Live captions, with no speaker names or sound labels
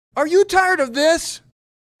Are you tired of this?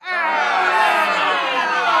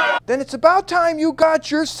 Then it's about time you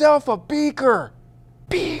got yourself a beaker.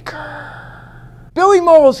 Beaker. Billy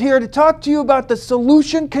Mole's here to talk to you about the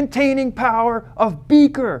solution-containing power of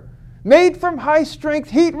Beaker. Made from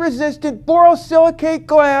high-strength, heat-resistant borosilicate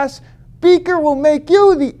glass, Beaker will make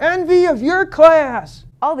you the envy of your class.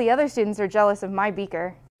 All the other students are jealous of my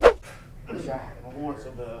Beaker.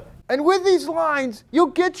 And with these lines, you'll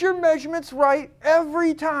get your measurements right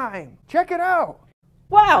every time. Check it out.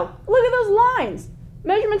 Wow, look at those lines.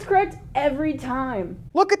 Measurements correct every time.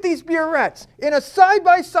 Look at these burettes. In a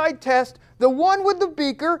side-by-side test, the one with the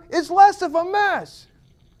Beaker is less of a mess.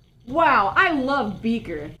 Wow, I love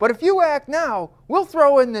Beaker. But if you act now, we'll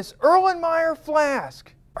throw in this Erlenmeyer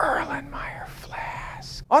flask. Erlenmeyer flask.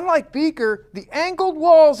 Unlike Beaker, the angled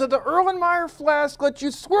walls of the Erlenmeyer flask let you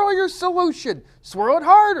swirl your solution. Swirl it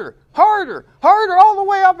harder, harder, harder, all the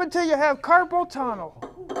way up until you have carpal tunnel.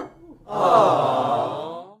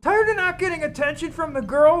 Aww. Tired of not getting attention from the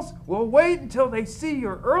girls? Well, wait until they see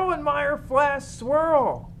your Erlenmeyer flask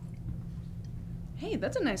swirl. Hey,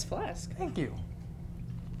 that's a nice flask. Thank you.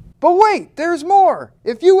 But wait, there's more.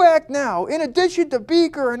 If you act now, in addition to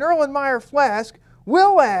Beaker and Erlenmeyer flask,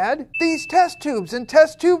 we'll add these test tubes and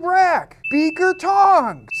test tube rack, Beaker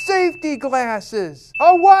tongs, safety glasses,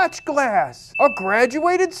 a watch glass, a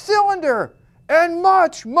graduated cylinder, and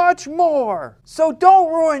much, much more. So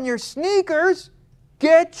don't ruin your sneakers.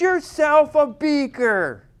 Get yourself a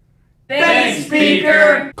Beaker. Thanks,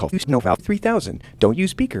 Beaker! Call Valve 3000. Don't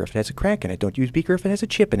use Beaker if it has a crack in it. Don't use Beaker if it has a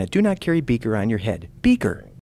chip in it. Do not carry Beaker on your head. Beaker.